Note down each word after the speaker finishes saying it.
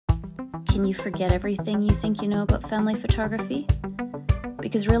Can you forget everything you think you know about family photography?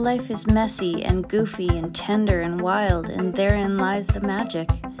 Because real life is messy and goofy and tender and wild, and therein lies the magic.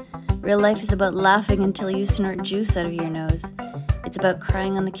 Real life is about laughing until you snort juice out of your nose. It's about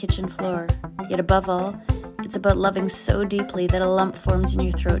crying on the kitchen floor. Yet above all, it's about loving so deeply that a lump forms in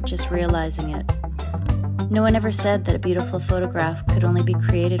your throat just realizing it. No one ever said that a beautiful photograph could only be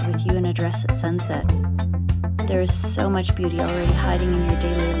created with you in a dress at sunset. There is so much beauty already hiding in your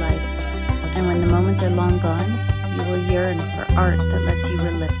daily life, and when the moments are long gone, you will yearn for art that lets you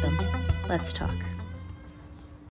relive them. Let's talk.